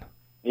women.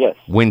 Yes.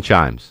 Wind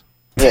chimes.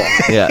 Yeah.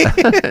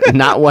 Yeah.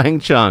 Not Wang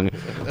Chung.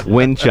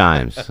 Wind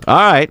chimes. All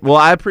right. Well,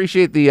 I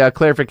appreciate the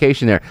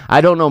clarification there.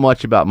 I don't know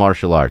much about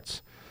martial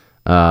arts.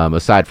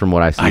 Aside from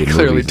what I see I in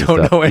clearly movies and don't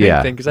stuff. know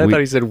anything because I thought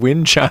he said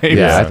wind chimes.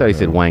 Yeah, I thought he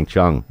said Wang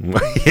Chung.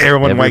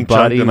 Everyone Wang Chung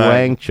Everybody tonight.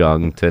 Wang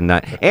Chung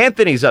tonight.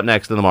 Anthony's up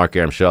next on the Mark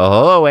Arum Show.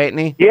 Hello,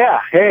 Anthony. Yeah,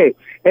 hey,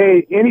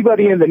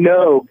 anybody in the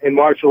know in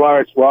martial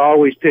arts will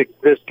always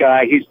pick this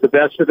guy. He's the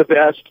best of the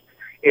best.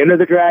 Enter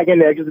the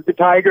Dragon, Exit the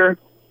Tiger,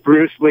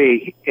 Bruce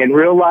Lee, in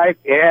real life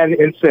and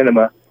in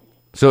cinema.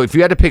 So if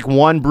you had to pick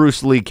one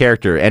Bruce Lee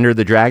character, Enter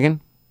the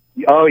Dragon?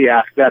 Oh,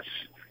 yeah,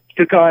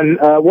 took on,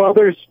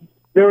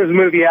 there was a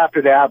movie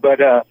after that, but,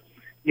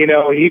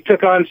 he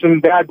took on some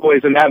bad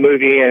boys in that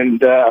movie,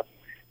 and,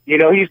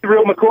 he's the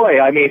real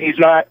McCoy. I mean, he's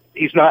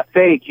not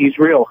fake, he's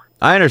real.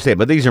 I understand,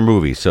 but these are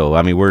movies, so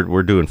I mean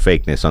we're doing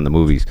fakeness on the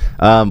movies.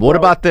 What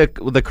about the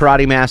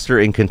Karate Master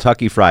in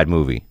Kentucky Fried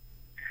Movie?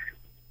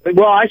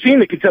 Well, I've seen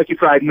the Kentucky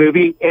Fried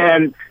Movie,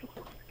 and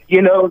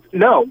no,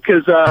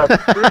 because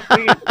Bruce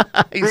Lee,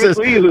 He says,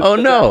 Lee was "Oh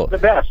no, the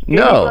best.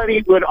 No.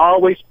 Anybody would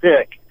always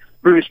pick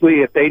Bruce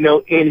Lee if they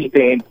know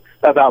anything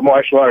about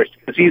martial arts,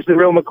 because he's the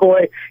real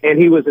McCoy, and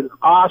he was an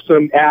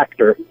awesome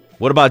actor.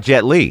 What about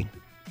Jet Li?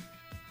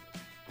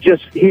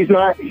 Just he's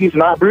not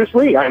Bruce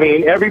Lee. I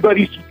mean,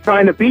 everybody's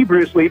trying to be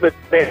Bruce Lee, but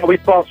they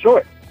always fall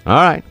short. All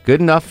right,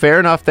 good enough, fair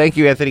enough. Thank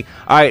you, Anthony.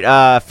 All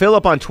right,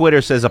 Philip on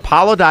Twitter says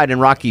Apollo died in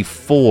Rocky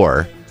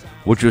IV,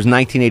 which was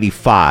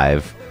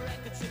 1985,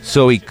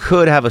 so he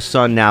could have a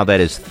son now that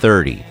is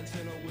 30.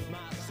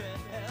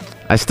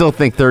 I still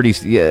think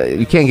 30's, yeah,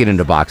 you can't get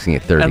into boxing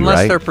at 30, Unless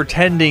right? they're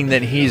pretending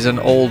that he's an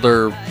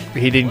older,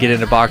 he didn't get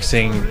into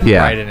boxing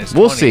right in his 20s.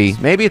 We'll see.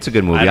 Maybe it's a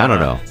good movie. I don't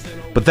know.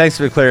 But thanks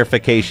for the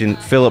clarification,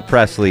 Philip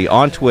Presley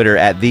on Twitter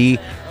at The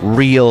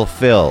Real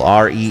Phil,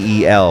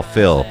 R-E-E-L,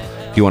 Phil.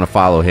 If you want to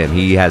follow him,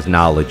 he has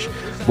knowledge.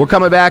 We're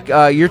coming back.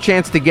 Your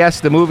chance to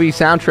guess the movie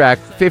soundtrack,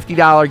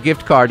 $50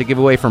 gift card to give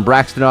away from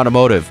Braxton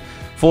Automotive.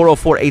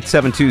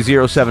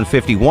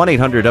 404-872-0750,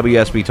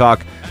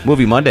 1-800-WSB-TALK.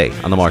 Movie Monday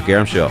on The Mark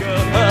Arum Show.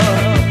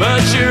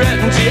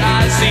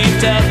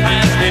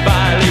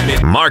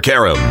 Mark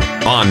Arum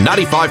on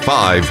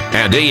 95.5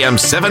 and AM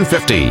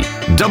 750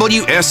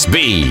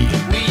 WSB.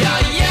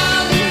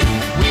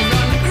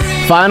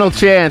 Final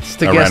chance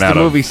to guess the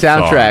movie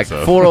soundtrack.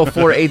 Songs,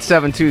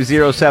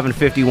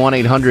 404-872-0750,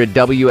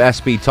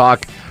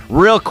 1-800-WSB-TALK.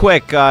 Real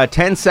quick,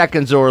 10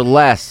 seconds or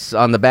less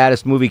on the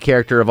baddest movie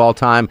character of all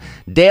time.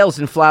 Dale's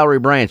in Flowery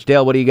Branch.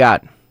 Dale, what do you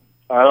got?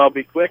 I'll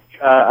be quick.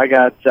 I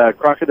got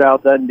Crocodile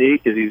Dundee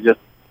because he's just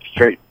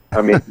straight,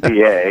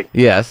 BA.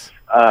 Yes.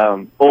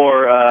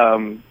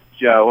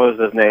 What was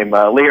his name?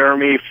 Lee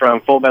Ermey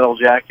from Full Metal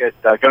Jacket,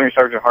 Gunnery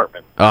Sergeant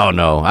Hartman. Oh,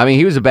 no. I mean,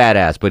 he was a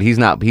badass, but he's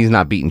not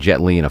beating Jet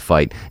Li in a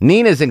fight.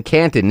 Nina's in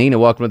Canton. Nina,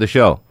 welcome to the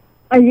show.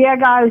 Yeah,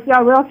 guys,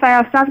 real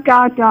fast. I've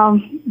got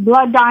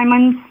Blood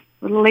Diamonds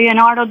with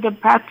Leonardo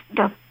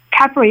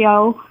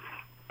DiCaprio,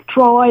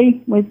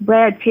 Troy with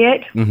Brad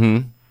Pitt.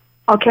 Mm-hmm.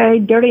 Okay,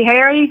 Dirty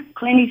Harry,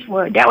 Clint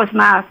Eastwood. That was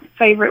my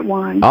favorite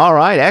one. All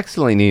right,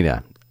 excellent,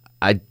 Nina.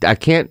 I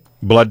can't...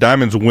 Blood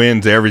Diamonds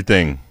wins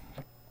everything.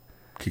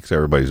 Kicks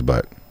everybody's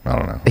butt. I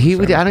don't know. I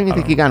don't even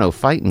think he got no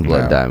fight in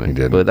Blood Diamond. He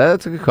didn't. But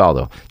that's a good call,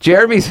 though.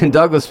 Jeremy's in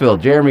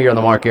Douglasville. Jeremy, you're on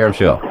the Mark Arum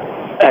Show.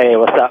 Hey,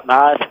 what's up,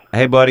 Nas?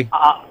 Hey, buddy.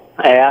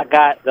 Hey, I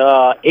got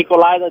the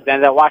Equalizer,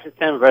 Denzel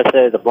Washington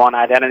versus The Bourne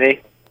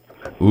Identity.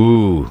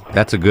 Ooh,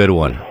 that's a good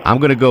one. I'm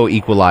going to go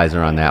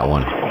Equalizer on that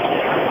one.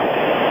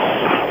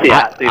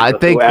 Yeah, I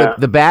think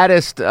the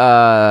baddest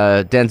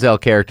Denzel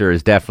character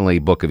is definitely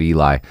Book of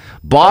Eli.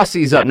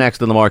 Bossy's up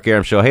next on the Mark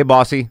Arum Show. Hey,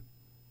 Bossy.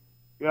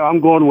 Yeah,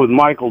 I'm going with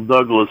Michael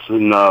Douglas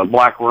in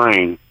Black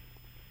Rain.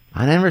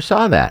 I never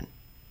saw that.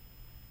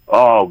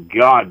 Oh,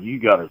 God, you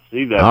got to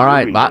see that. All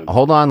right, movie.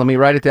 hold on. Let me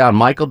write it down.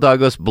 Michael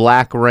Douglas,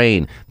 Black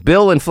Rain.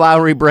 Bill in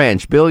Flowery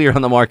Branch. Bill, you're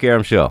on the Mark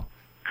Arum Show.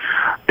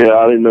 Yeah,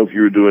 I didn't know if you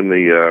were doing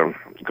the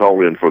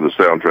call-in for the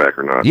soundtrack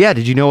or not. Yeah,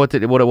 did you know what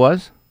it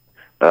was?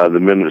 The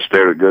Men That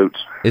Stare at Goats.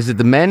 Is it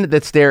The Men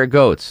That Stare at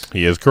Goats?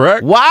 He is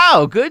correct.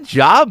 Wow, good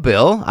job,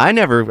 Bill.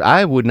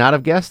 I would not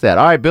have guessed that.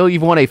 All right, Bill,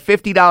 you've won a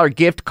 $50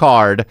 gift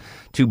card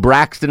to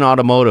Braxton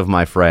Automotive,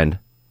 my friend.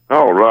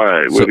 All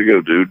right. Way to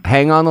go, dude.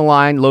 Hang on the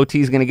line. Low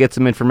T's going to get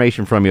some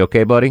information from you,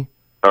 okay, buddy?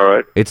 All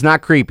right. It's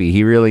not creepy.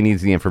 He really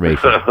needs the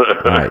information. All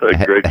right.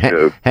 Great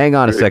show. Hang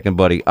on a second,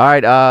 buddy. All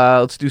right,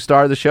 let's do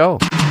Star of the Show.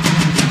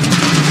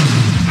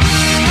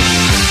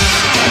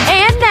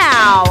 And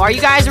now, are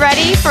you guys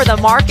ready for the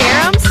Mark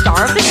Arum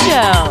Star of the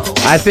Show?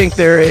 I think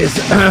there is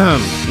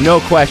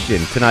no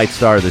question tonight's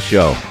Star of the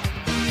Show.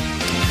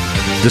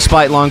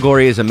 Despite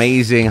Longoria's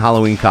amazing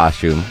Halloween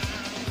costume,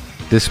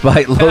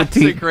 despite Low That's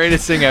T, the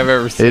greatest thing I've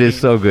ever seen. it is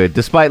so good.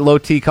 Despite Low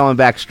T coming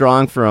back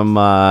strong from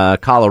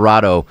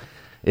Colorado,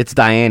 it's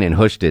Diane in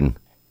Houston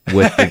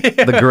with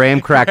the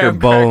Graham Cracker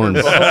Bones.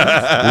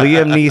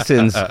 Liam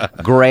Neeson's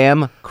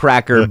Graham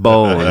Cracker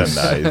Bones.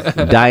 Nice.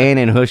 Diane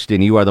in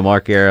Houston, you are the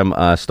Mark Arum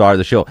Star of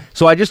the Show.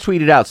 So I just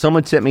tweeted out,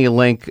 someone sent me a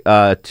link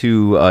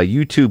to a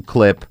YouTube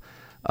clip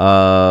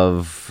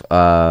of,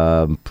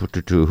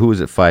 who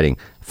is it fighting?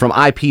 From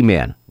IP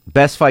Man.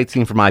 Best fight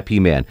scene from IP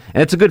Man.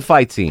 And it's a good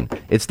fight scene.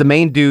 It's the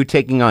main dude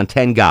taking on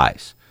 10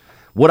 guys.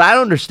 What I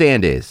don't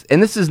understand is,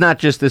 and this is not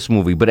just this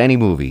movie, but any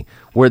movie,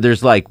 where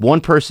there's like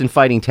one person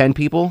fighting 10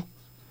 people,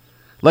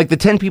 like the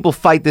 10 people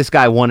fight this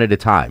guy one at a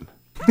time.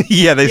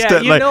 Yeah, they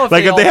still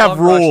like if they have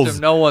rules.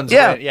 No one's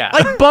Yeah,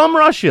 like bum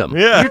rush him.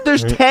 Yeah.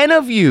 There's 10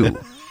 of you.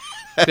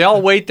 They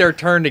all wait their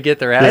turn to get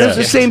their ass. And it's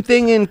the same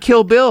thing in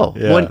Kill Bill.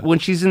 Yeah. When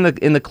she's in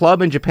the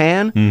club in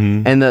Japan,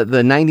 Mhm. and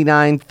the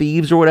 99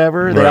 thieves or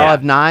whatever, they Right. all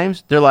have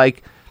knives. They're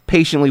like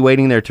patiently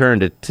waiting their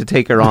turn to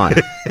take her on.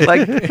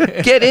 Like,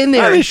 get in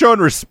there. Are they showing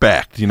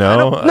respect, you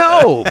know?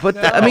 No, but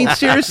I mean,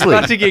 seriously.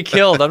 Not to get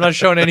killed. I'm not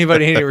showing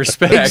anybody any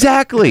respect.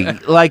 Exactly.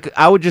 Like,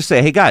 I would just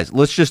say, hey, guys,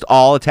 let's just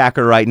all attack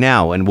her right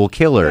now, and we'll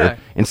kill her Yeah.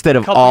 instead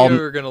of Couple all of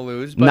you are gonna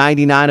lose, but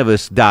 99 of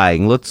us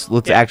dying. Let's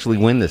actually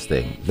win this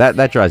thing.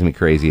 That drives me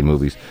crazy in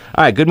movies.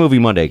 All right, good movie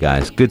Monday,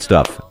 guys. Good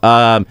stuff.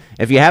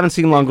 If you haven't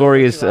seen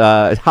Longoria's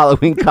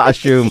Halloween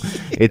costume,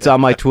 it's on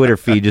my Twitter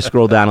feed. Just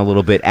scroll down a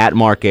little bit, at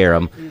Mark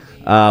Arum.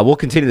 We'll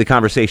continue the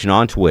conversation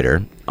on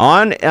Twitter.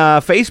 On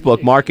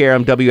Facebook, Mark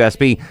Arum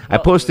WSB, I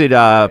posted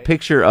a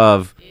picture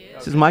of.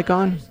 Is his mic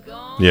on?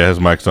 Yeah, his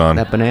mic's on.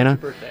 That banana?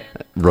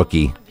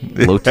 Rookie.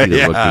 Low T the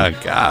Yeah,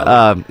 rookie.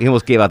 God. He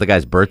almost gave out the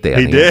guy's birthday.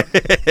 He did.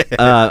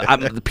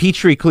 The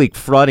Peachtree Creek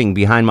flooding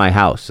behind my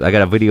house. I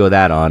got a video of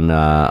that on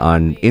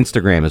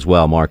Instagram as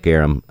well, Mark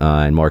Arum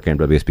and Mark Arum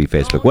WSB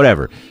Facebook.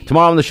 Whatever.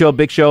 Tomorrow on the show,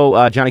 big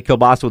show, Johnny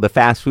Kilbasa with a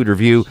fast food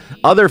review.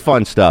 Other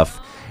fun stuff.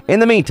 In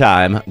the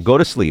meantime, go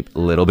to sleep,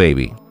 little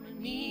baby.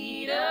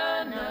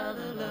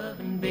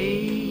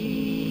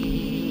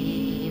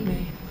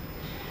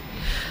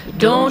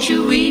 Don't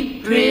you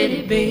weep,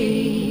 pretty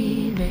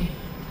baby.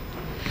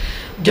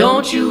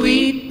 Don't you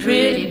weep,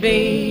 pretty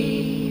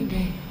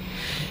baby.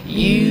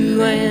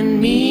 You and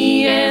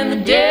me and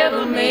the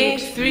devil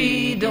makes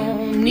three.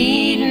 Don't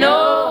need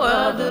no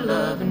other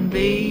loving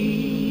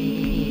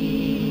baby.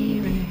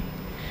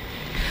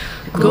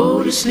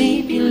 Go to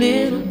sleep, you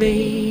little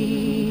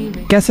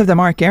baby. Guests of the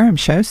Mark Arum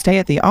Show stay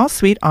at the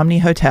All-Suite Omni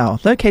Hotel,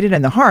 located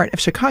in the heart of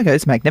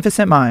Chicago's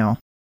Magnificent Mile.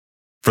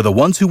 For the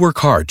ones who work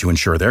hard to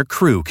ensure their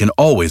crew can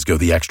always go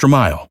the extra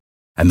mile,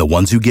 and the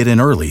ones who get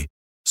in early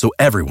so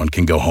everyone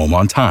can go home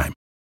on time,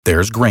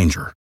 there's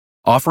Grainger,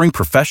 offering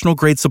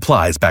professional-grade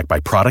supplies backed by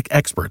product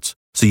experts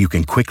so you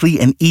can quickly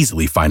and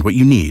easily find what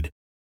you need.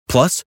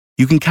 Plus,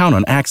 you can count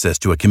on access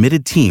to a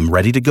committed team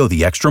ready to go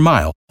the extra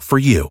mile for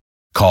you.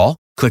 Call,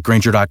 click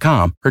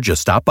Grainger.com, or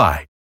just stop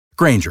by.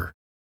 Grainger,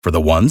 for the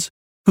ones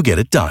who get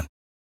it done.